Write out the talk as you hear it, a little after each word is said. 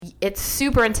it's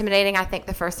super intimidating. I think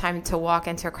the first time to walk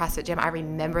into a CrossFit gym, I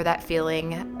remember that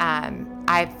feeling.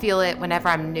 I feel it whenever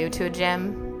I'm new to a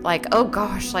gym. Like, oh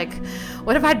gosh, like,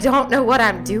 what if I don't know what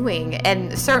I'm doing?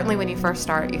 And certainly when you first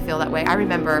start, you feel that way. I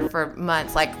remember for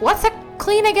months, like, what's a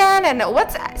clean again? And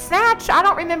what's a snatch? I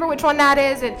don't remember which one that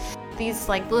is. And these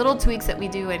like little tweaks that we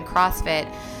do in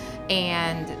CrossFit,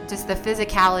 and just the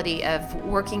physicality of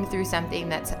working through something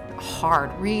that's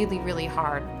hard, really, really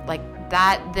hard, like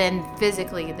that then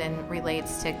physically then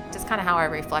relates to just kind of how I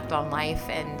reflect on life.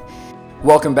 And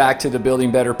welcome back to the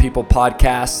Building Better People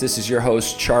podcast. This is your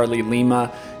host, Charlie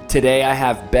Lima. Today I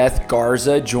have Beth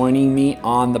Garza joining me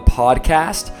on the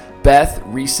podcast. Beth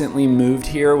recently moved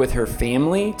here with her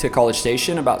family to College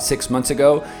Station about 6 months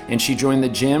ago, and she joined the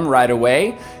gym right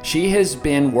away. She has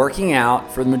been working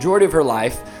out for the majority of her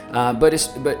life, but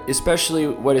especially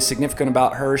what is significant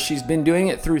about her, she's been doing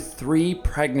it through 3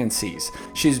 pregnancies.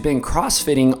 She's been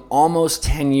CrossFitting almost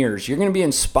 10 years. You're going to be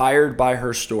inspired by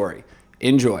her story.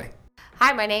 Enjoy.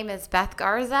 Hi, my name is Beth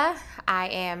Garza. I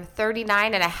am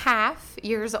 39 and a half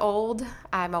years old.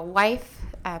 I'm a wife.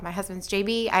 My husband's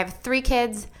JB. I have 3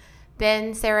 kids,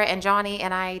 Ben, Sarah, and Johnny,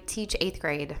 and I teach 8th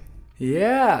grade.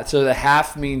 Yeah, so the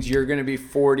half means you're going to be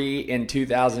 40 in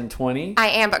 2020? I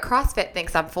am, but CrossFit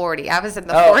thinks I'm 40. I was in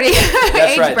the 40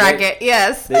 age right. bracket,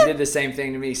 yes. They did the same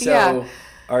thing to me. So yeah.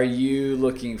 Are you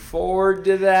looking forward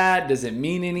to that? Does it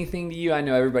mean anything to you? I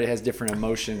know everybody has different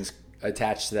emotions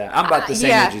attached to that. I'm about the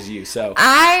same age as you, so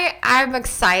I'm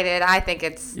excited. I think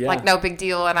it's like no big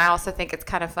deal, and I also think it's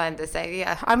kind of fun to say,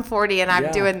 I'm 40 and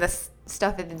I'm doing this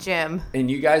stuff at the gym.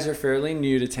 And you guys are fairly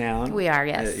new to town. We are,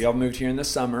 yes. Y'all moved here in the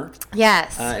summer.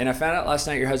 Yes. And I found out last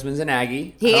night your husband's an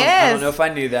Aggie. I don't know if I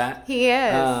knew that. He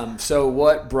is. So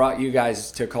what brought you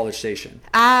guys to College Station?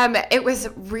 It was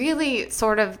really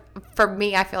sort of, for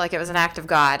me, I feel like it was an act of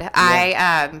God.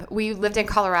 Yeah. We lived in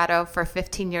Colorado for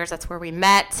 15 years. That's where we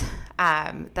met.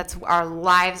 That's our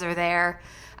lives are there.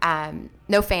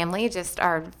 No family, just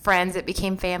our friends. It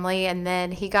became family. And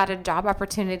then he got a job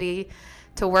opportunity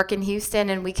to work in Houston,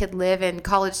 and we could live in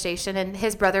College Station. And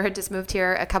his brother had just moved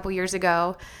here a couple years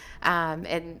ago.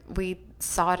 And we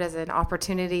saw it as an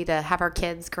opportunity to have our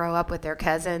kids grow up with their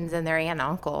cousins and their aunt and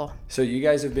uncle. So you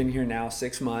guys have been here now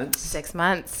 6 months. 6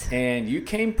 months. And you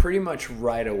came pretty much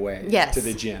right away to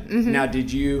the gym. Mm-hmm. Now,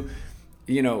 did you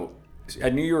I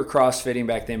knew you were CrossFitting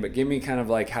back then, but give me kind of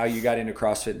like how you got into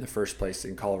CrossFit in the first place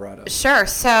in Colorado. Sure.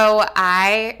 So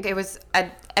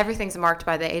everything's marked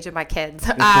by the age of my kids.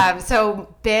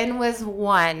 So Ben was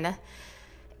 1,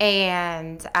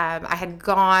 and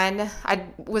I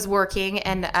was working,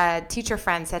 and a teacher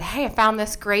friend said, hey, I found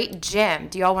this great gym.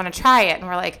 Do y'all want to try it? And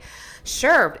we're like,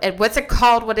 sure. And what's it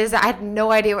called? What is it? I had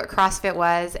no idea what CrossFit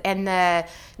was. And the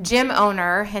gym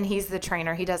owner, and he's the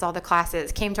trainer, he does all the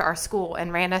classes, came to our school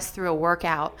and ran us through a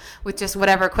workout with just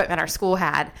whatever equipment our school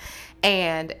had.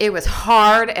 And it was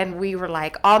hard, and we were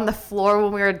like on the floor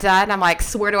when we were done. I'm like,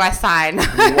 so where do I sign? Wow.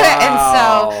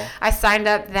 And so I signed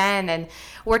up then and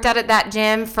worked out at that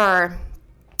gym for,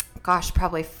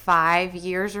 probably 5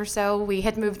 years or so. We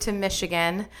had moved to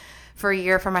Michigan for a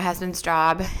year for my husband's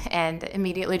job, and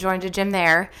immediately joined a gym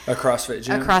there. A CrossFit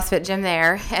gym? A CrossFit gym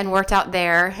there, and worked out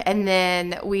there. And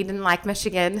then we didn't like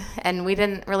Michigan, and we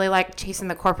didn't really like chasing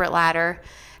the corporate ladder.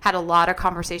 Had a lot of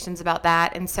conversations about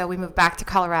that, and so we moved back to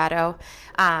Colorado.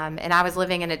 And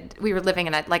we were living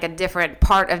in a different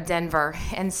part of Denver,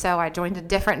 and so I joined a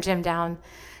different gym down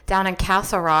in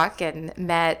Castle Rock, and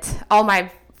met all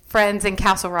my friends in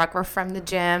Castle Rock were from the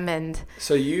gym. And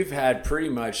so you've had pretty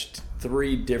much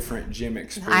 3 different gym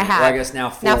experiences. I have. Well, I guess now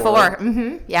 4. Now 4.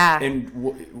 Mm-hmm. Yeah. And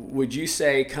would you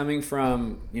say coming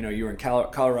from, you were in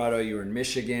Colorado, you were in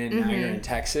Michigan, now you're in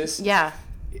Texas. Yeah.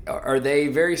 Are they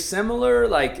very similar,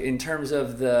 like in terms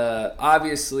of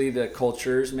obviously the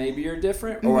cultures maybe are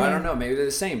different, or I don't know, maybe they're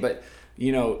the same, but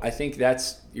I think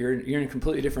you're in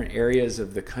completely different areas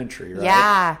of the country, right?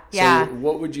 Yeah, yeah. So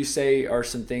what would you say are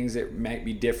some things that might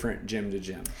be different gym to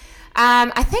gym?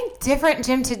 I think different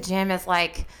gym to gym is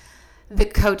like the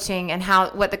coaching and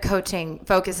what the coaching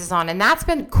focuses on. And that's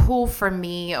been cool for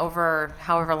me over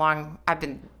however long I've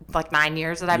been, like 9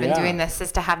 years that I've been doing this,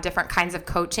 is to have different kinds of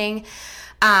coaching.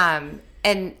 And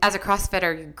as a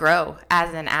CrossFitter, you grow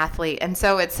as an athlete. And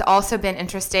so it's also been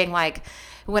interesting, like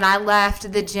when I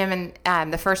left the gym in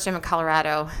the first gym in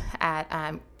Colorado at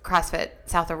CrossFit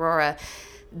South Aurora,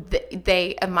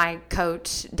 my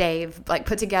coach Dave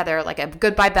put together like a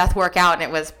Goodbye Beth workout, and it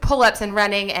was pull-ups and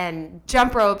running and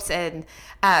jump ropes and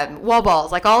wall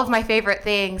balls, like all of my favorite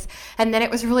things. And then it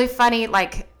was really funny,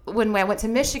 like when I went to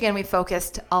Michigan, we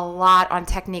focused a lot on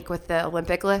technique with the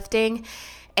Olympic lifting,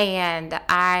 and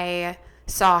I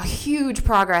saw huge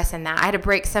progress in that. I had to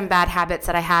break some bad habits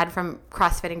that I had from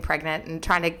CrossFitting pregnant and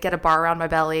trying to get a bar around my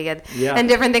belly and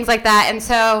different things like that. And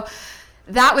so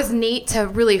that was neat to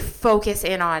really focus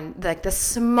in on like the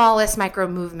smallest micro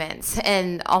movements,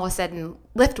 and all of a sudden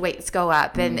lift weights go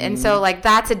up. And so like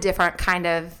that's a different kind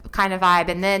of vibe.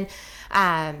 And then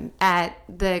at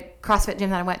the CrossFit gym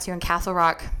that I went to in Castle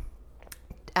Rock,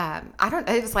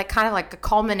 it was like kind of like a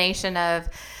culmination of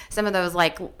some of those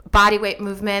like body weight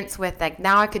movements with like,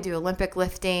 now I could do Olympic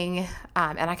lifting,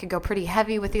 and I could go pretty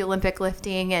heavy with the Olympic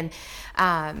lifting. And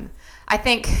I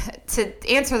think to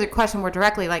answer the question more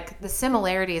directly, like the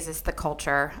similarities is the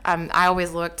culture. I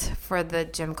always looked for the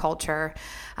gym culture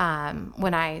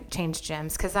when I changed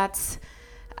gyms, because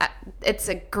it's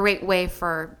a great way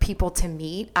for people to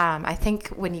meet. I think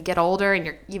when you get older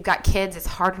and you've got kids, it's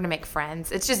harder to make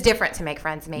friends. It's just different to make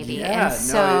friends, maybe. Yeah, and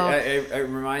so, it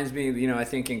reminds me, I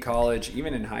think in college,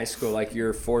 even in high school, like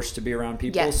you're forced to be around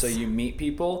people, so you meet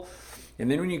people. And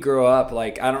then when you grow up,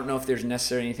 like, I don't know if there's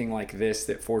necessarily anything like this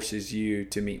that forces you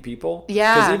to meet people.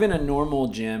 Yeah. Because even a normal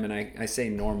gym, and I say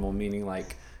normal meaning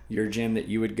like your gym that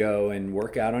you would go and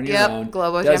work out on your own,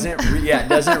 Globo doesn't gym.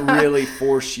 Doesn't really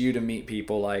force you to meet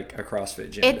people like a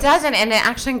CrossFit gym. It doesn't, and it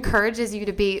actually encourages you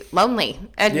to be lonely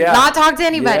and not talk to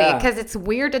anybody, because it's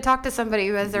weird to talk to somebody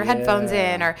who has their headphones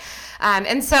in, or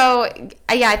and so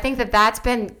I think that's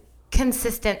been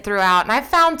consistent throughout. And I've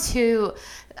found too,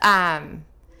 I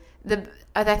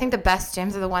think the best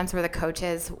gyms are the ones where the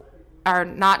coaches are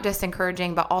not just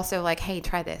encouraging, but also like, hey,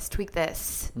 try this, tweak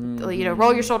this,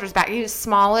 roll your shoulders back. The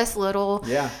smallest little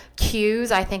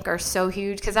cues, I think, are so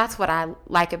huge, because that's what I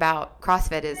like about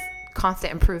CrossFit is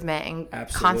constant improvement and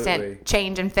constant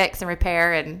change and fix and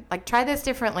repair, and like, try this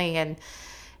differently.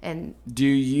 And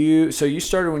so you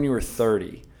started when you were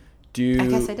 30. I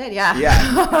guess I did, yeah.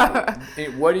 Yeah.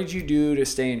 What did you do to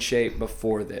stay in shape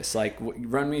before this? Like,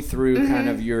 run me through kind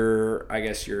of your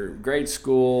grade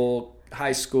school,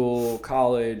 high school,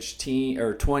 college, teen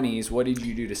or 20s. What did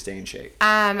you do to stay in shape?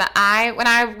 When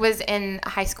I was in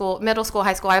middle school,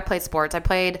 high school, I played sports. I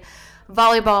played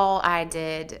volleyball. I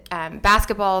did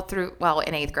basketball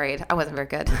in 8th grade. I wasn't very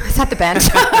good. I sat the bench.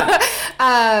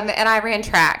 And I ran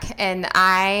track. And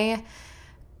I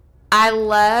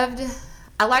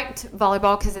liked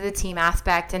volleyball because of the team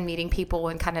aspect and meeting people,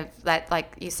 and kind of that,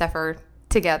 like, you suffer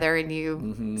together and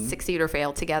you succeed or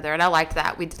fail together. And I liked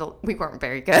that. We weren't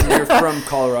very good. You're from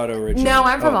Colorado originally? No,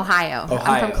 I'm from Ohio.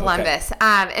 I'm from Columbus.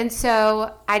 Okay. And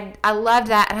so I loved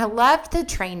that. And I loved the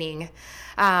training.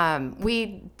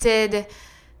 We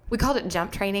called it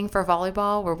jump training for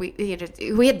volleyball, where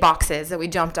we had boxes that we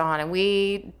jumped on, and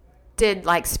we did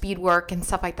like speed work and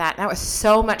stuff like that. And that was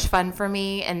so much fun for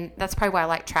me. And that's probably why I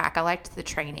like track. I liked the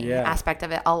training aspect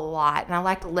of it a lot. And I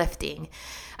liked lifting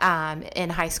in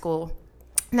high school.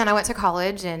 And then I went to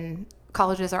college, and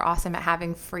colleges are awesome at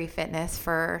having free fitness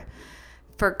for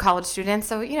college students.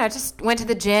 So, I just went to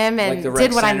the gym and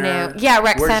did what I knew. Yeah,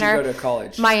 rec center. Where'd you go to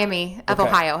college? Miami of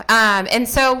Ohio. And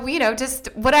so,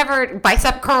 just whatever,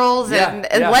 bicep curls and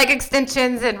leg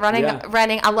extensions and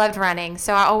running. I loved running.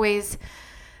 So I always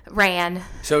ran.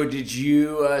 So did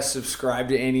you subscribe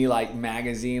to any like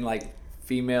magazine, like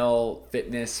female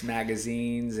fitness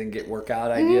magazines, and get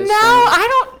workout ideas? No, I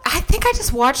don't. I think I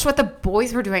just watched what the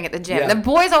boys were doing at the gym. Yeah. The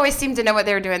boys always seemed to know what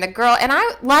they were doing. And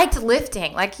I liked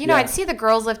lifting. Like, I'd see the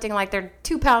girls lifting like their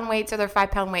 2-pound weights or their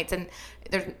 5-pound weights, and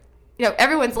there's,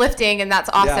 everyone's lifting, and that's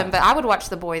awesome. Yeah. But I would watch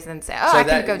the boys and say, I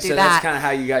could go do that. So that's kind of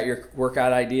how you got your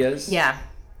workout ideas? Yeah.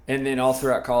 And then all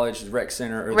throughout college, rec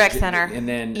center. And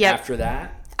then after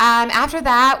that? After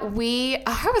that,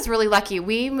 I was really lucky.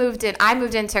 I moved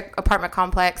into an apartment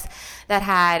complex that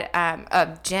had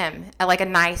a gym, like a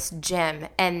nice gym.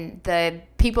 And the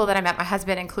people that I met, my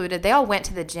husband included, they all went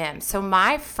to the gym. So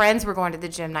my friends were going to the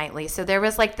gym nightly. So there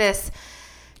was like this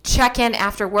check-in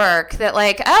after work that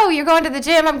like, oh, you're going to the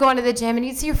gym, I'm going to the gym, and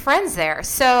you'd see your friends there.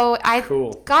 So I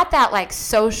got that like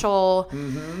social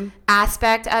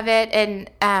aspect of it. And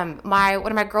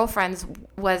one of my girlfriends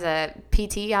was a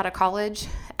PT out of college,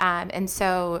 and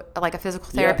so like a physical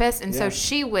therapist, and so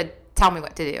she would tell me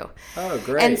what to do. Oh,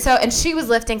 great. And she was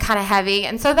lifting kind of heavy,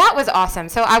 and so that was awesome.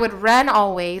 So I would run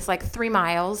always like 3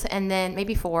 miles, and then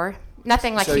maybe 4.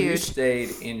 Nothing like huge. So you stayed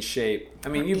in shape. I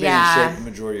mean, you've been in shape the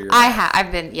majority of your life.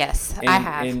 I've been, yes, I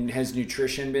have. And has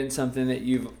nutrition been something that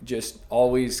you've just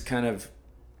always kind of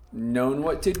known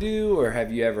what to do, or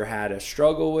have you ever had a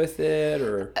struggle with it?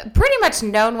 Or pretty much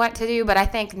known what to do, but I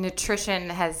think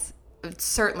nutrition has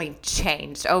certainly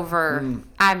changed over,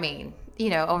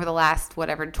 over the last,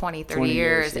 20, 30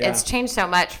 years. It's changed so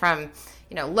much from,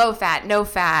 low fat, no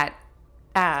fat,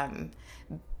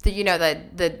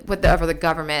 whatever the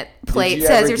government plate Did you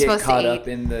says ever you're get supposed caught to up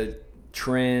eat. in the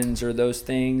trends or those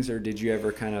things, or did you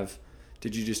ever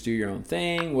did you just do your own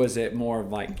thing? Was it more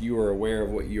of like you were aware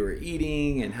of what you were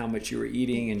eating and how much you were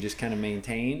eating and just kind of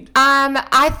maintained?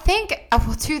 I think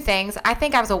two things. I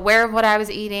think I was aware of what I was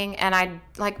eating, and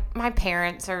my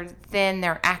parents are thin,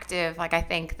 they're active. Like I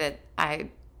think that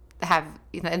I have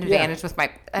an advantage with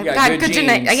my I've got good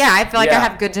genetics. Yeah, I feel like I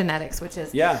have good genetics, which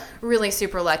is really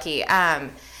super lucky. And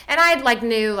I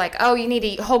knew you need to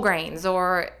eat whole grains,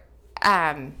 or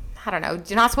I don't know,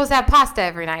 you're not supposed to have pasta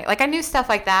every night. I knew stuff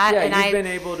like that. Yeah, and you've been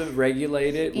able to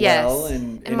regulate it well.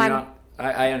 And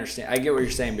I understand. I get what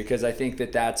you're saying, because I think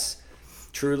that that's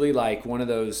truly one of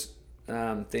those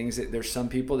things that there's some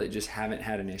people that just haven't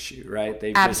had an issue, right?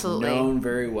 They've just known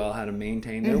very well how to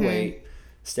maintain their weight,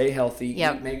 stay healthy,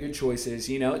 make good choices.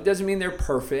 It doesn't mean they're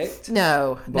perfect.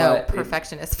 No,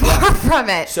 perfection is far from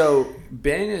it. So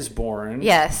Ben is born.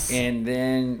 Yes. And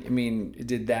then,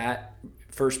 did that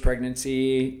first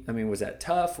pregnancy, was that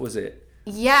tough? Was it?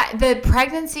 Yeah, the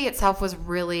pregnancy itself was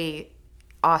really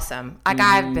awesome.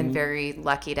 I've been very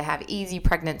lucky to have easy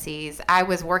pregnancies. I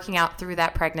was working out through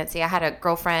that pregnancy. I had a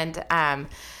girlfriend that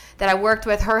I worked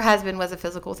with. Her husband was a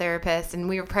physical therapist, and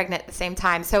we were pregnant at the same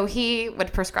time. So he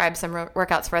would prescribe some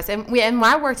workouts for us. And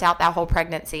I worked out that whole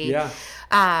pregnancy. Yeah.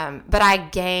 But I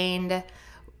gained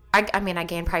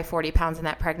probably 40 pounds in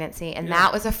that pregnancy. And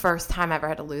that was the first time I ever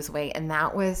had to lose weight. And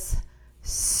that was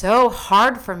so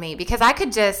hard for me, because I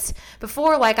could just,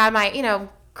 before, I might,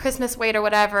 Christmas weight or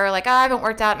whatever, I haven't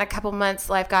worked out in a couple months,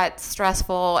 life got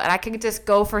stressful, and I could just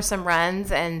go for some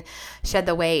runs and shed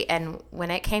the weight. And when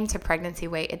it came to pregnancy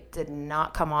weight, it did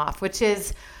not come off, which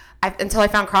is, until I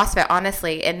found CrossFit,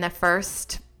 honestly, in the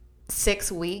first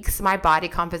 6 weeks, my body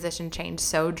composition changed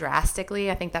so drastically.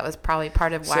 I think that was probably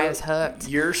part of why I was hooked.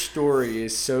 Your story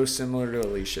is so similar to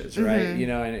Alicia's, right?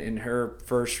 And her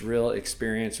first real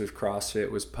experience with CrossFit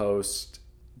was post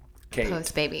Kate.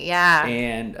 Post baby, yeah.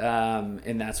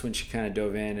 And that's when she kind of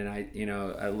dove in, and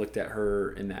I looked at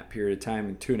her in that period of time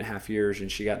in 2.5 years,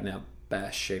 and she got in the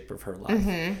best shape of her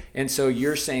life. And so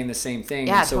you're saying the same thing.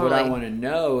 Yeah, and so totally. what I want to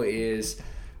know is,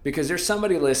 because there's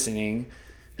somebody listening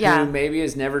who maybe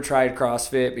has never tried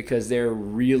CrossFit because they're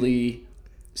really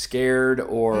scared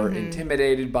or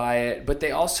intimidated by it, but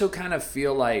they also kind of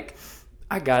feel like,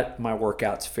 I got my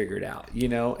workouts figured out,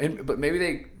 but maybe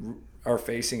they are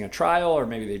facing a trial, or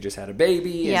maybe they just had a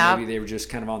baby, and maybe they were just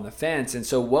kind of on the fence. And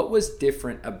so what was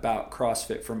different about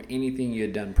CrossFit from anything you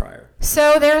had done prior?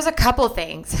 So there's a couple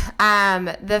things.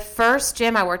 The first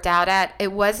gym I worked out at,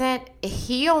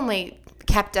 he only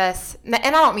kept us, and I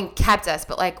don't mean kept us,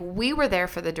 but we were there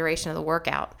for the duration of the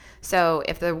workout. So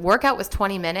if the workout was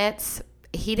 20 minutes,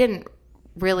 he didn't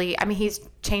really, he's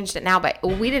changed it now, but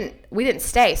we didn't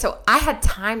stay. So I had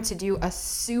time to do a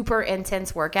super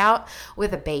intense workout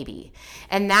with a baby,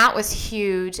 and that was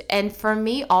huge. And for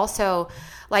me also,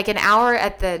 an hour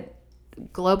at the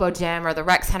Globo Gym or the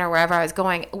rec center, wherever I was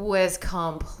going, was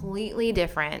completely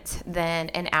different than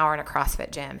an hour in a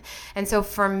CrossFit gym. And so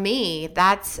for me,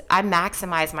 I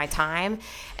maximize my time.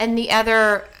 And the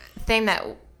other thing that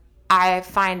I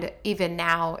find even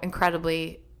now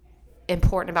incredibly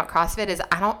important about CrossFit is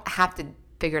I don't have to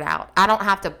figure it out. I don't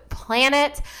have to plan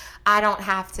it. I don't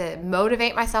have to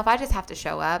motivate myself. I just have to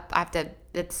show up.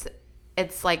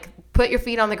 It's like, put your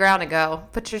feet on the ground and go.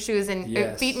 Put your shoes in,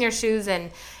 your feet in your shoes,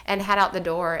 and head out the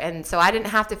door. And so I didn't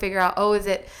have to figure out, is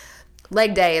it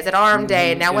leg day? Is it arm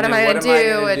day? Now what am I going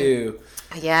to do?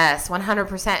 Yes,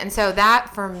 100%. And so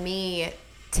that for me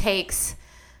takes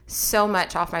so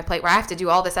much off my plate, where I have to do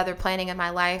all this other planning in my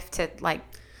life to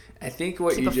I think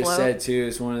what you just said too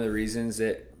is one of the reasons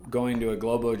that going to a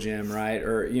Globo Gym, right?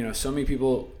 Or, so many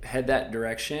people head that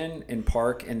direction and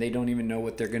park, and they don't even know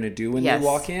what they're going to do when they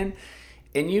walk in.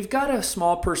 And you've got a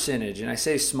small percentage, and I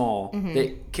say small,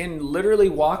 that can literally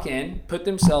walk in, put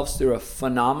themselves through a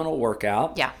phenomenal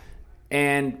workout. Yeah.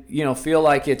 And, feel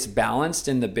like it's balanced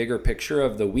in the bigger picture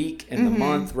of the week and the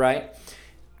month, right?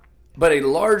 But a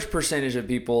large percentage of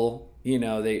people,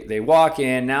 they walk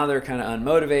in, now they're kind of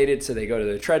unmotivated, so they go to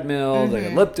the treadmill,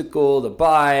 the elliptical, the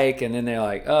bike, and then they're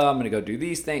like, I'm going to go do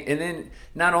these things. And then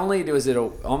not only was it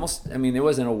it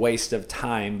wasn't a waste of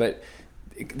time, but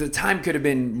the time could have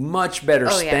been much better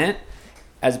spent,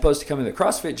 as opposed to coming to the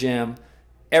CrossFit gym.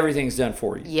 Everything's done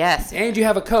for you. Yes. And you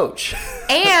have a coach.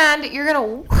 And you're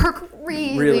going to work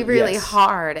really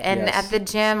hard. And at the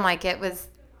gym, I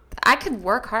could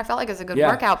work hard. I felt like it was a good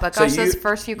workout, but gosh, those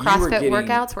first few CrossFit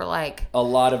workouts were a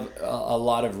lot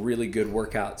of really good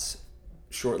workouts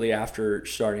shortly after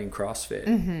starting CrossFit.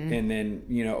 Mm-hmm. And then,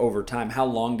 over time, how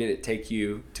long did it take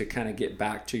you to kind of get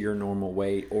back to your normal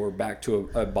weight or back to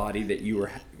a body that you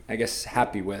were, I guess,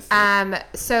 happy with?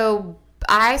 So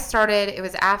I started, it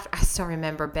was after, I still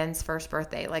remember Ben's first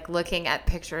birthday, like looking at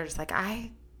pictures, like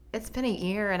it's been a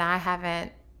year and I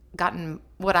haven't gotten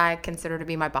what I consider to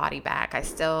be my body back. I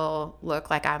still look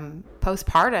like I'm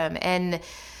postpartum. And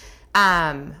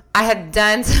I had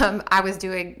done I was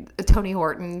doing Tony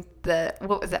Horton,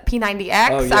 what was that, P90X?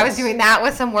 Oh, yes. I was doing that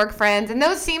with some work friends, and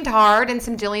those seemed hard, and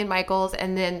some Jillian Michaels.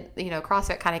 And then,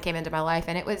 CrossFit kind of came into my life,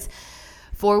 and it was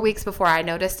 4 weeks before I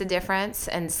noticed a difference,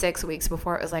 and 6 weeks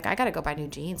before it was like, I got to go buy new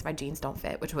jeans. My jeans don't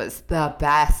fit, which was the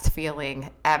best feeling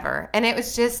ever. And it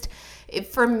was just,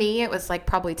 for me, it was like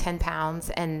probably 10 pounds,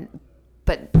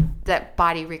 but that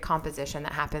body recomposition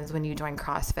that happens when you join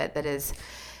CrossFit, that is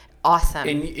awesome.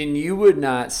 And you would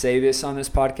not say this on this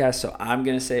podcast, so I'm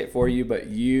going to say it for you, but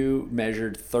you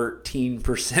measured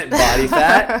 13% body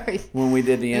fat when we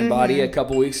did the InBody a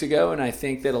couple weeks ago. And I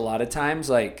think that a lot of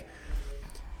times, like,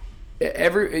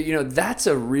 that's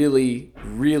a really,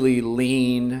 really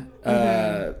lean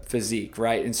physique,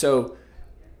 right? And so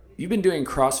you've been doing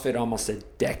CrossFit almost a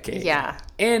decade. Yeah.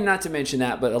 And not to mention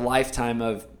that, but a lifetime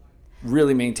of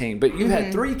really maintained. But you've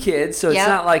had 3 kids, so it's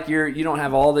not like you don't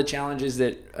have all the challenges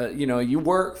that you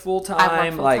work full time. I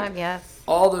work full time, yes.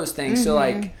 All those things. So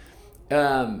like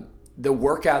the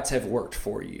workouts have worked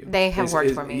for you. They have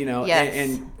worked for me. Yes.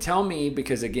 And tell me,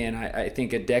 because again, I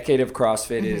think a decade of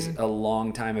CrossFit is a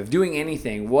long time of doing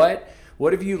anything. What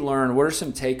have you learned? What are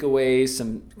some takeaways,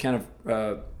 some kind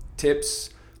of tips,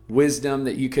 wisdom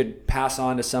that you could pass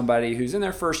on to somebody who's in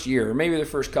their first year, or maybe their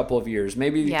first couple of years?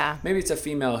 Maybe it's a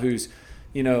female who's,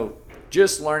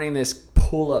 just learning this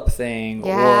pull-up thing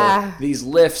or these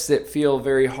lifts that feel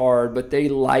very hard, but they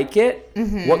like it.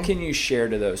 What can you share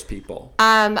to those people?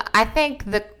 I think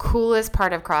the coolest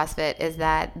part of CrossFit is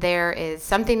that there is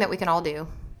something that we can all do,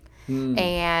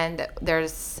 and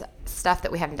there's stuff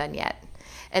that we haven't done yet.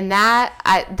 And that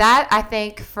I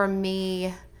think for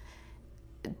me,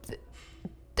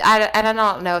 I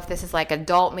don't know if this is like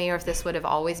adult me or if this would have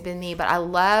always been me, but I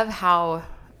love how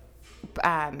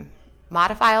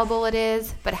modifiable it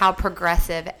is, but how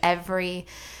progressive every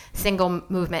single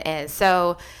movement is.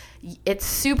 So it's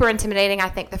super intimidating. I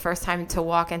think the first time to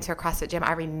walk into a CrossFit gym,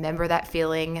 I remember that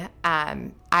feeling.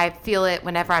 I feel it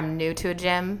whenever I'm new to a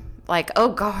gym. Like, oh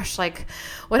gosh, like,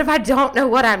 what if I don't know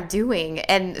what I'm doing?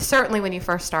 And certainly when you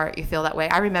first start, you feel that way.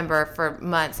 I remember for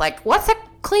months, like, what's a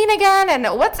clean again? And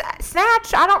what's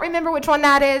snatch? I don't remember which one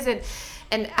that is.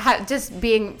 And just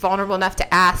being vulnerable enough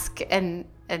to ask and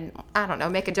I don't know,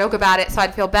 make a joke about it so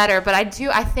I'd feel better. But I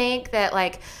think that,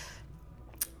 like,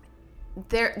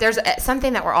 there's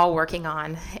something that we're all working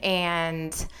on.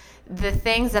 And the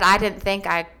things that I didn't think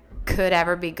I could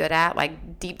ever be good at,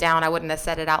 like, deep down I wouldn't have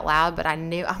said it out loud, but I'm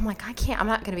like, I'm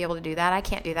not going to be able to do that. I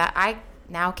can't do that. I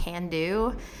now can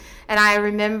do. And I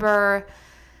remember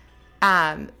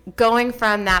going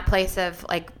from that place of,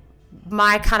 like,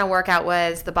 my kind of workout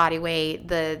was the body weight,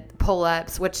 the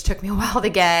pull-ups, which took me a while to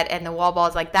get, and the wall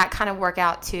balls, like that kind of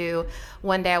workout, to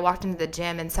one day I walked into the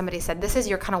gym and somebody said, this is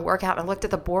your kind of workout. And I looked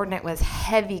at the board and it was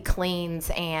heavy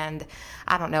cleans and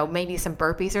I don't know, maybe some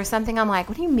burpees or something. I'm like,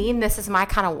 what do you mean this is my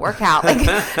kind of workout? Like,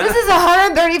 this is a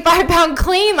 135-pound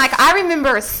clean. Like, I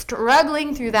remember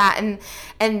struggling through that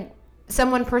and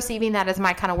someone perceiving that as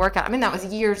my kind of workout. I mean, that was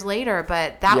years later,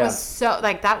 but that was so,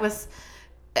 like,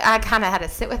 I kind of had to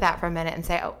sit with that for a minute and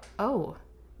say,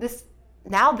 this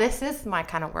is my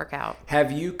kind of workout.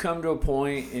 Have you come to a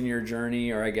point in your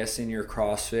journey, or I guess in your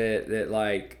CrossFit, that,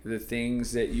 like, the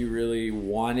things that you really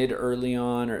wanted early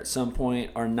on or at some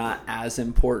point are not as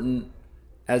important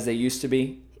as they used to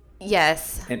be?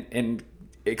 Yes. And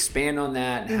expand on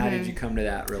that. And how did you come to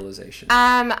that realization?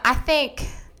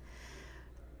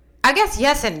 I guess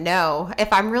yes and no,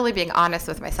 if I'm really being honest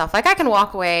with myself. Like, I can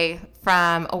walk away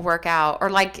from a workout, or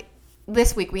like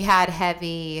this week we had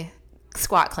heavy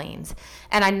squat cleans,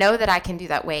 and I know that I can do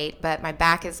that weight, but my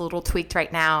back is a little tweaked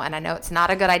right now, and I know it's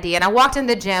not a good idea. And I walked in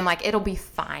the gym like, it'll be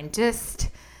fine. It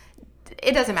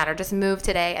doesn't matter. Just move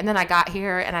today. And then I got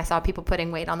here and I saw people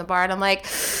putting weight on the bar, and I'm like,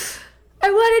 I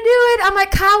want to do it. I'm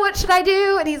like, Kyle, what should I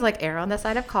do? And he's like, err on the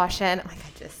side of caution. I'm like,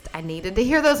 I needed to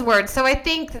hear those words. So I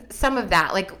think some of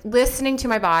that, like listening to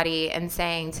my body and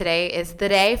saying, today is the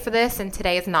day for this and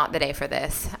today is not the day for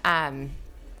this.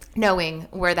 Knowing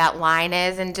where that line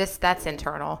is, and just that's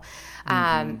internal.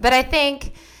 But I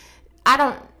think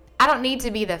I don't need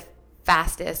to be the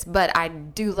fastest, but I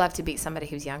do love to beat somebody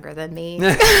who's younger than me.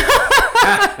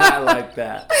 I like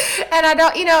that. And I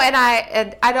don't,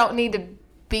 and I don't need to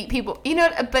beat people,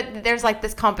 but there's like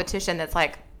this competition that's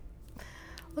like,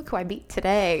 look who I beat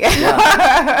today.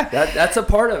 Yeah. That's a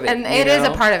part of it. And it is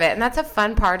a part of it. And that's a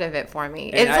fun part of it for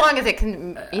me. And as long as it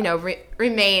can,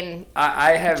 remain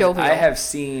jovial. I have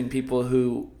seen people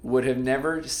who would have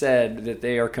never said that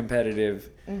they are competitive,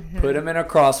 put them in a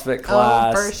CrossFit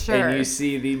class, for sure. and you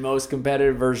see the most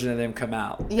competitive version of them come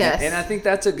out. Yes. And I think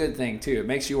that's a good thing, too. It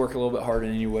makes you work a little bit harder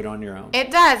than you would on your own.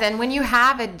 It does. And when you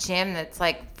have a gym that's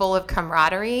like full of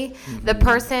camaraderie, the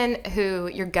person who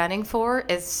you're gunning for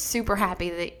is super happy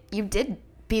that you did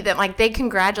beat them. Like, they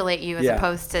congratulate you as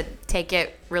opposed to take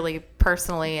it really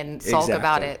personally and sulk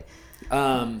about it.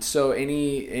 So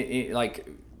any like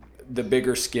the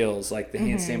bigger skills, like the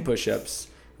handstand push-ups,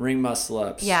 ring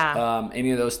muscle-ups,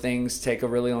 any of those things take a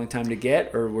really long time to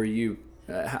get, or were you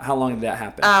how long did that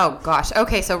happen? Oh gosh.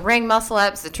 Okay, so ring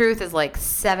muscle-ups, the truth is like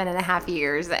 7.5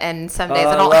 years, and some days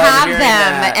I don't have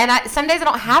them, and some days I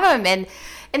don't have them, and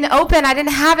in the open I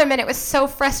didn't have them, and it was so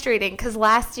frustrating because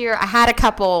last year I had a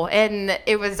couple, and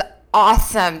it was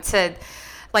awesome to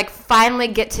like finally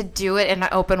get to do it in an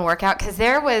open workout, because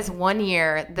there was one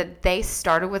year that they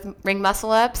started with ring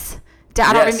muscle ups.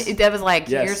 That was like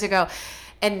years ago,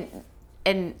 and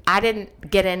I didn't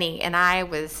get any, and that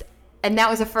was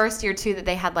the first year too that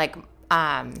they had like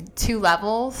 2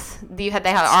 levels. They had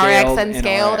RX and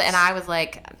scaled, and I was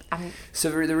like, so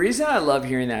the reason I love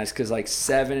hearing that is because like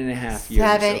 7.5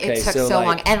 years. It took so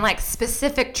long, and like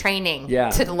specific training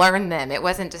to learn them. It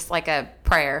wasn't just like a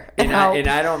prayer. And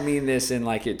I don't mean this in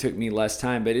like it took me less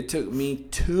time, but it took me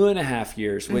 2.5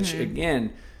 years, which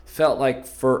again felt like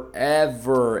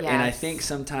forever. Yes. And I think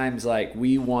sometimes like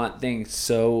we want things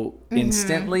so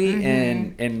instantly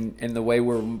and the way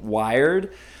we're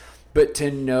wired. But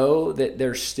to know that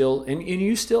there's still, and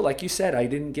you still, like you said, I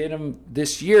didn't get them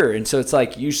this year. And so it's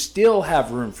like you still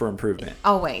have room for improvement.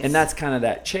 Always. And that's kind of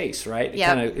that chase, right? Yep.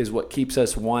 It kind of is what keeps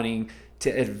us wanting to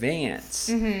advance.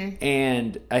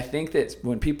 And I think that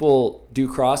when people do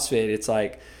CrossFit, it's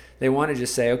like they want to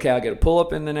just say, okay, I'll get a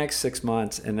pull-up in the next 6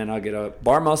 months, and then I'll get a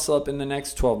bar muscle up in the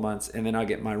next 12 months, and then I'll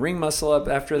get my ring muscle up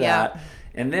after that.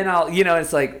 And then I'll,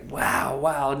 it's like,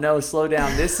 wow, no, slow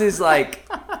down. This is like...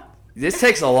 This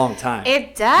takes a long time.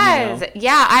 It does.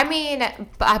 Yeah. I mean,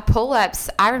 pull-ups,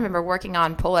 I remember working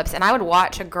on pull-ups, and I would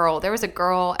watch there was a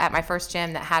girl at my first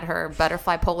gym that had her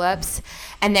butterfly pull-ups,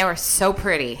 and they were so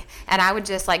pretty. And I would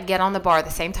just like get on the bar at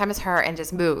the same time as her and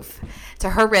just move to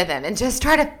her rhythm and just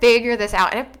try to figure this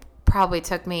out. And it probably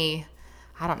took me,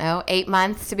 8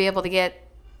 months to be able to get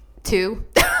 2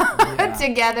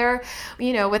 together,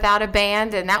 without a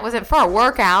band, and that wasn't for a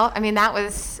workout. I mean, that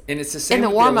was and it's the same in the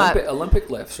with warm-up. The Olympic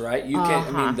lifts, right? You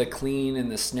can, I mean, the clean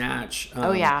and the snatch.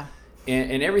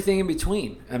 And everything in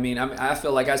between. I mean, I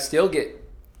feel like I still get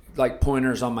like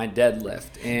pointers on my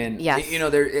deadlift, and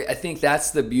I think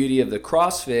that's the beauty of the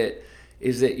CrossFit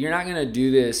is that you're not going to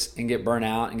do this and get burnt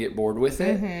out and get bored with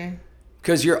it,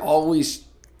 because you're always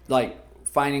like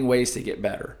finding ways to get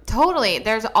better. Totally.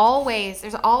 There's always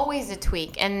a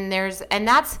tweak, and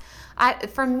that's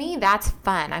for me, that's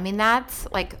fun. I mean,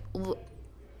 that's like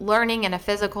learning in a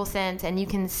physical sense, and you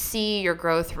can see your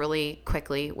growth really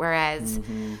quickly, whereas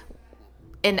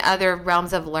in other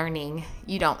realms of learning,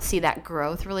 you don't see that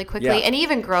growth really quickly. And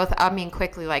even growth, I mean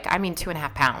quickly,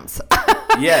 2.5 pounds.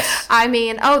 Yes. I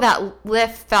mean, that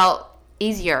lift felt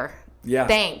easier. Yeah.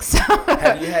 Thanks.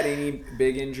 Have you had any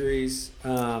big injuries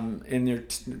in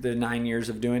the 9 years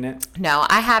of doing it? No,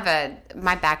 I have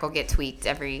my back will get tweaked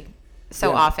every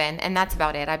so often, and that's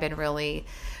about it. I've been really,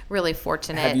 really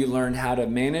fortunate. Have you learned how to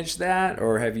manage that,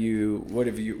 or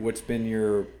what's been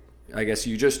your, I guess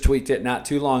you just tweaked it not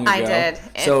too long ago. I did.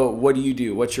 So what do you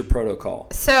do? What's your protocol?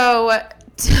 So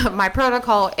my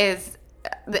protocol is,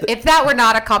 if that were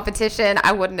not a competition,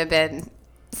 I wouldn't have been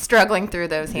struggling through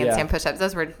those handstand push-ups.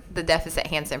 Those were the deficit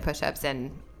handstand push-ups,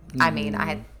 and I mean,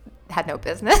 I had no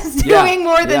business doing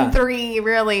more than 3,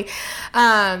 really.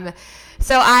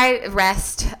 So I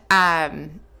rest.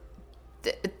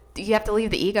 You have to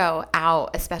leave the ego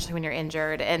out, especially when you're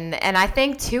injured. And I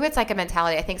think too, it's like a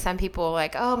mentality. I think some people are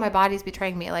like, oh, my body's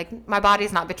betraying me. Like, my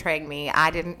body's not betraying me. I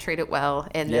didn't treat it well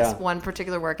in this one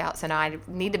particular workout, so now I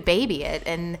need to baby it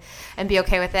and be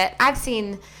okay with it. I've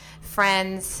seen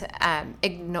friends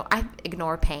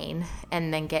ignore pain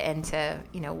and then get into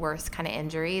worse kind of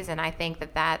injuries, and I think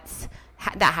that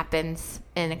happens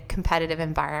in a competitive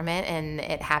environment, and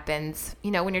it happens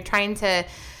when you're trying to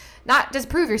not just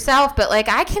prove yourself, but like,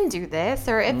 I can do this,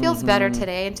 or it feels better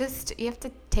today, and just you have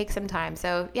to take some time.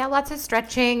 So lots of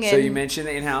stretching. So you mentioned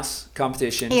the in-house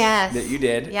competition that you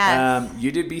did. Yes.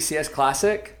 You did BCS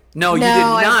Classic. No, you No, did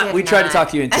I not. did We tried to not.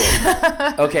 talk you into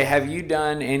it. Okay, have you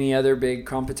done any other big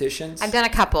competitions? I've done a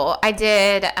couple. I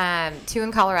did 2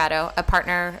 in Colorado, a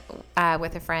partner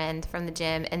with a friend from the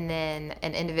gym, and then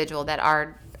an individual that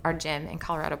our gym in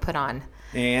Colorado put on.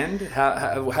 And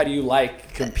how do you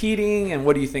like competing, and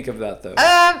what do you think about those?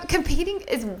 Competing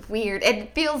is weird.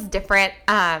 It feels different.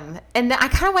 And I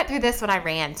kind of went through this when I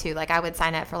ran too. Like I would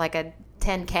sign up for like a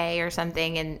 10K or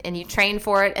something, and you train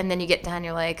for it, and then you get done,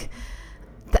 you're like,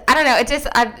 I don't know. It just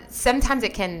sometimes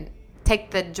it can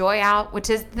take the joy out, which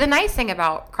is the nice thing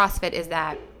about CrossFit is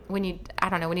that when you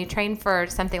train for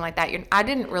something like that, I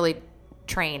didn't really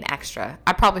train extra.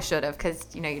 I probably should have, because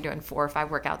you're doing 4 or 5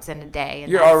 workouts in a day.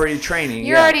 And you're already training.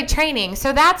 You're already training,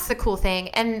 so that's the cool thing.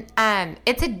 And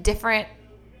it's a different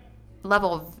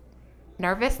level of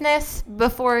nervousness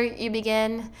before you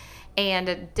begin, and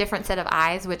a different set of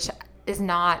eyes, which is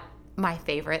not my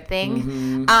favorite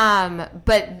thing.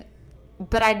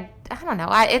 But I don't know.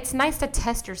 It's nice to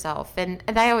test yourself, and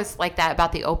I always like that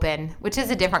about the Open, which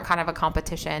is a different kind of a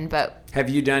competition. But have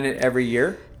you done it every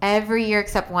year? Every year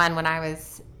except one, when I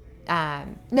was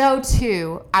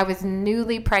 2. I was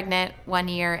newly pregnant one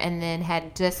year, and then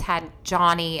had just had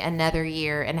Johnny another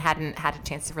year, and hadn't had a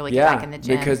chance to really get back in the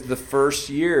gym. Because the first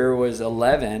year was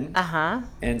 11.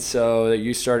 And so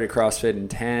you started CrossFit in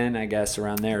 10, I guess,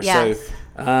 around there. Yes. So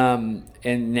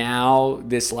and now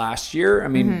this last year, I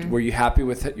mean, were you happy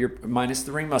with your minus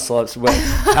the ring muscle ups?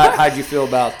 How'd you feel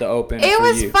about the Open? It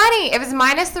was funny. It was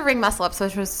minus the ring muscle ups,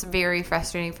 which was very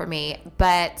frustrating for me.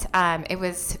 But it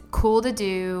was cool to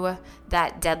do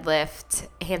that deadlift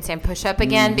handstand push up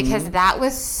again, because that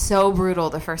was so brutal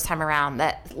the first time around.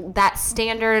 That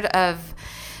standard of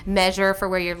measure for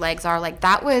where your legs are, like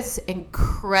that was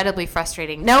incredibly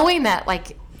frustrating. Knowing that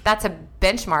like that's a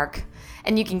benchmark,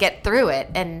 and you can get through it,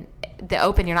 and the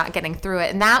Open you're not getting through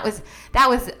it, and that was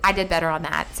I did better on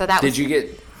that. So that did you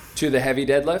get to the heavy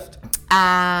deadlift?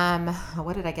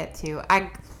 What did I get to?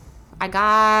 I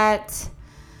got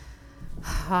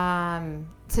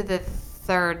to the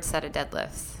 3rd set of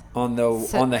deadlifts. On the Diane,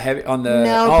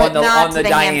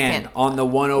 handstand. on the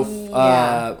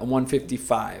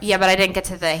 155. Yeah, but I didn't get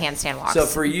to the handstand walks. So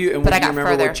for you, and do you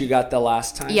remember what you got the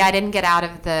last time? Yeah, I didn't get out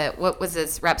of what was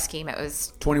this rep scheme? It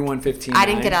was 21:15. I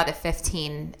didn't get out of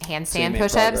 15 handstand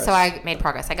push-ups, so I made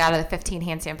progress. I got out of the 15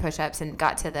 handstand push-ups and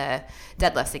got to the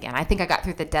deadlifts again. I think I got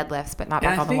through the deadlifts, but not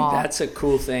back on the wall. I think that's a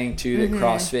cool thing too that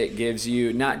CrossFit gives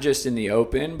you, not just in the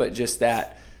Open, but just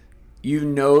that. You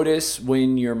notice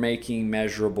when you're making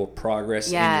measurable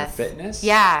progress in your fitness.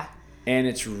 Yeah. And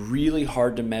it's really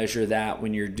hard to measure that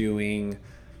when you're doing,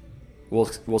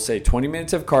 we'll say 20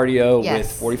 minutes of cardio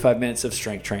with 45 minutes of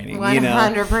strength training.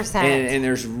 100%. And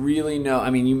there's really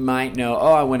you might know,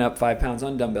 I went up 5 pounds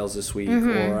on dumbbells this week,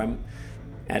 or I'm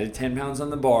added 10 pounds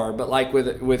on the bar. But like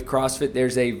with CrossFit,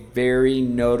 there's a very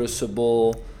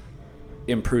noticeable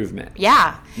improvement.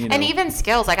 Yeah. And even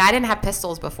skills, like I didn't have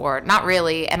pistols before, not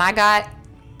really, and I got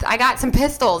some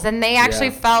pistols, and they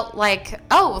actually felt like,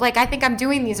 I think I'm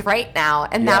doing these right now,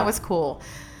 and that was cool.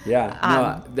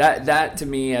 That to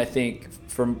me, I think,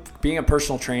 from being a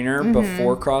personal trainer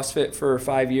before CrossFit for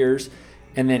 5 years,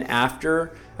 and then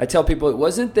after, I tell people it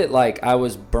wasn't that like I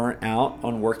was burnt out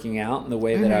on working out in the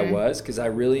way that I was, because I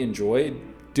really enjoyed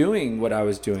doing what I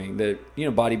was doing, the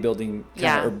bodybuilding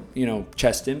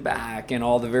chest and back and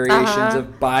all the variations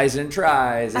of bis and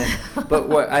tris, but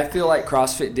what I feel like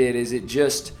CrossFit did is it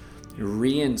just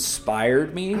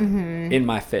re-inspired me in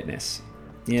my fitness,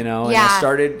 and I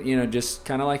started just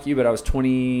kind of like you, but I was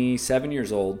 27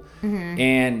 years old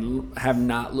and have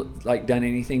not done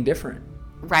anything different.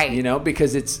 Right.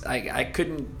 Because it's, I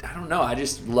don't know. I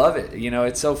just love it.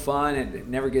 It's so fun, and it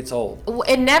never gets old.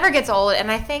 It never gets old.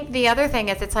 And I think the other thing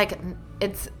is it's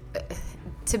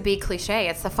to be cliche,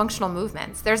 it's the functional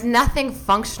movements. There's nothing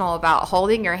functional about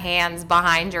holding your hands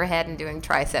behind your head and doing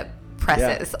tricep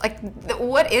presses. Yeah.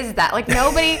 What is that?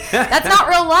 Nobody, that's not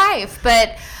real life.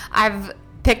 But I've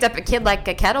picked up a kid like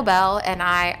a kettlebell, and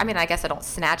I guess I don't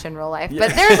snatch in real life,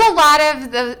 but there's a lot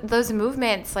of those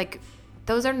movements,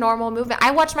 those are normal movements.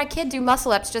 I watch my kid do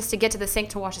muscle ups just to get to the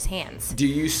sink to wash his hands. Do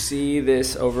you see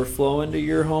this overflow into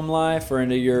your home life or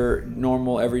into your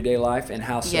normal everyday life? And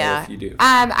how so, if you do?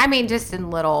 Just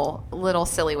in little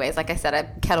silly ways. Like I said, a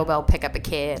kettlebell pick up a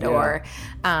kid, or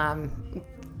there's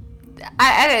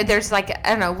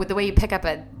the way you pick up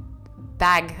a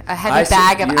heavy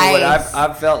bag of ice.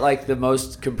 I've felt like the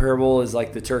most comparable is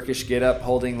like the Turkish get up,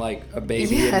 holding like a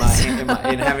baby in my hand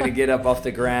and having to get up off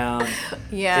the ground.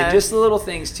 Yeah. And just the little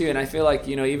things too. And I feel like,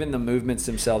 even the movements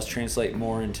themselves translate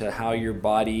more into how your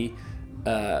body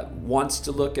wants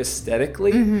to look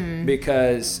aesthetically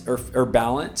because, or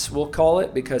balance, we'll call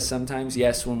it, because sometimes,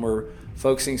 yes, when we're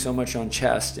focusing so much on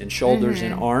chest and shoulders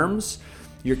and arms,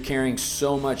 you're carrying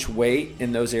so much weight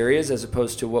in those areas as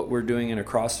opposed to what we're doing in a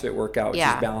CrossFit workout, which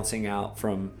is balancing out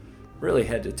from really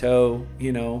head to toe,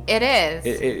 you know. It is.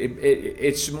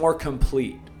 It's more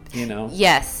complete, you know.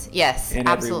 Yes, in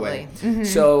absolutely. Every way.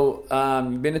 So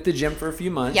you've been at the gym for a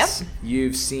few months. Yep.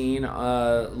 You've seen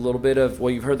a little bit of,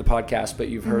 well, you've heard the podcast, but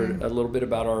you've heard a little bit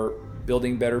about our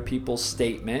Building Better People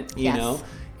statement, you know,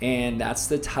 and that's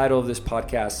the title of this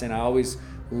podcast. And I always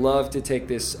love to take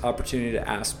this opportunity to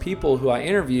ask people who I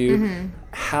interview,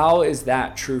 how is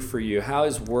that true for you? How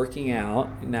is working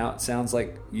out? Now it sounds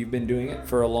like you've been doing it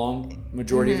for a long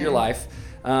majority of your life,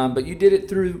 but you did it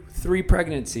through 3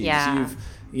 pregnancies.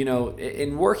 You know,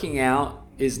 and working out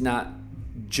is not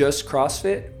just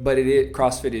CrossFit, but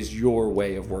CrossFit is your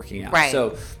way of working out. Right.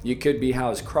 So you could be,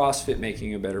 how is CrossFit making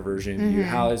you a better version of you?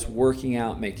 How is working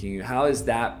out making you? How is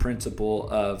that principle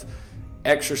of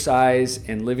exercise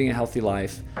and living a healthy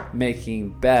life making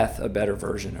Beth a better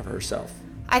version of herself?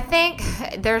 I think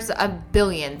there's a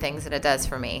billion things that it does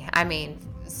for me. I mean,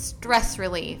 stress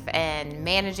relief and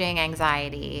managing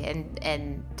anxiety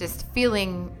and just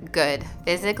feeling good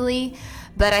physically.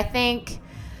 But I think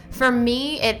for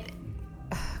me, it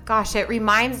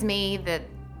reminds me that,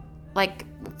 like,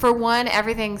 for one,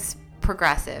 everything's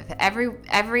progressive.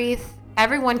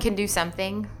 Everyone can do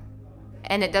something.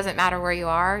 And it doesn't matter where you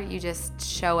are, you just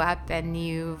show up and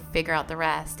you figure out the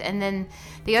rest. And then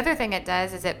the other thing it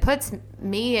does is it puts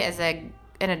me as an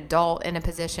adult in a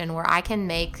position where I can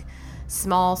make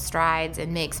small strides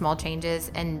and make small changes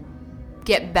and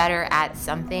get better at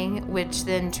something, which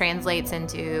then translates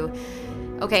into,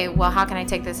 okay, well, how can I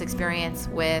take this experience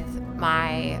with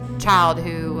my child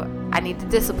who I need to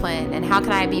discipline, and how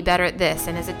can I be better at this?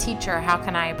 And as a teacher, how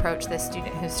can I approach this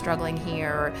student who's struggling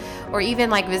here, or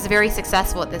even like was very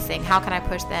successful at this thing, how can I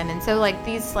push them? And so like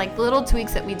these like little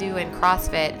tweaks that we do in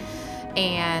CrossFit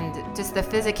and just the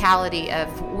physicality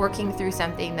of working through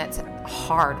something that's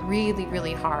hard, really,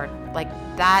 really hard, like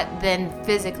that then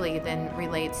physically then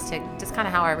relates to just kind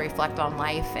of how I reflect on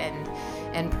life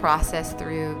and process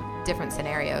through different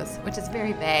scenarios, which is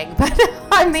very vague, but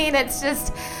I mean, it's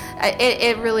just,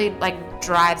 it really like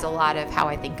drives a lot of how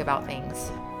I think about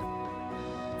things.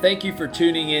 Thank you for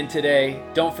tuning in today.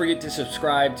 Don't forget to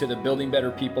subscribe to the Building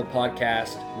Better People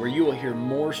podcast, where you will hear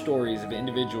more stories of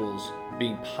individuals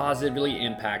being positively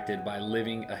impacted by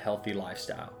living a healthy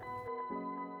lifestyle.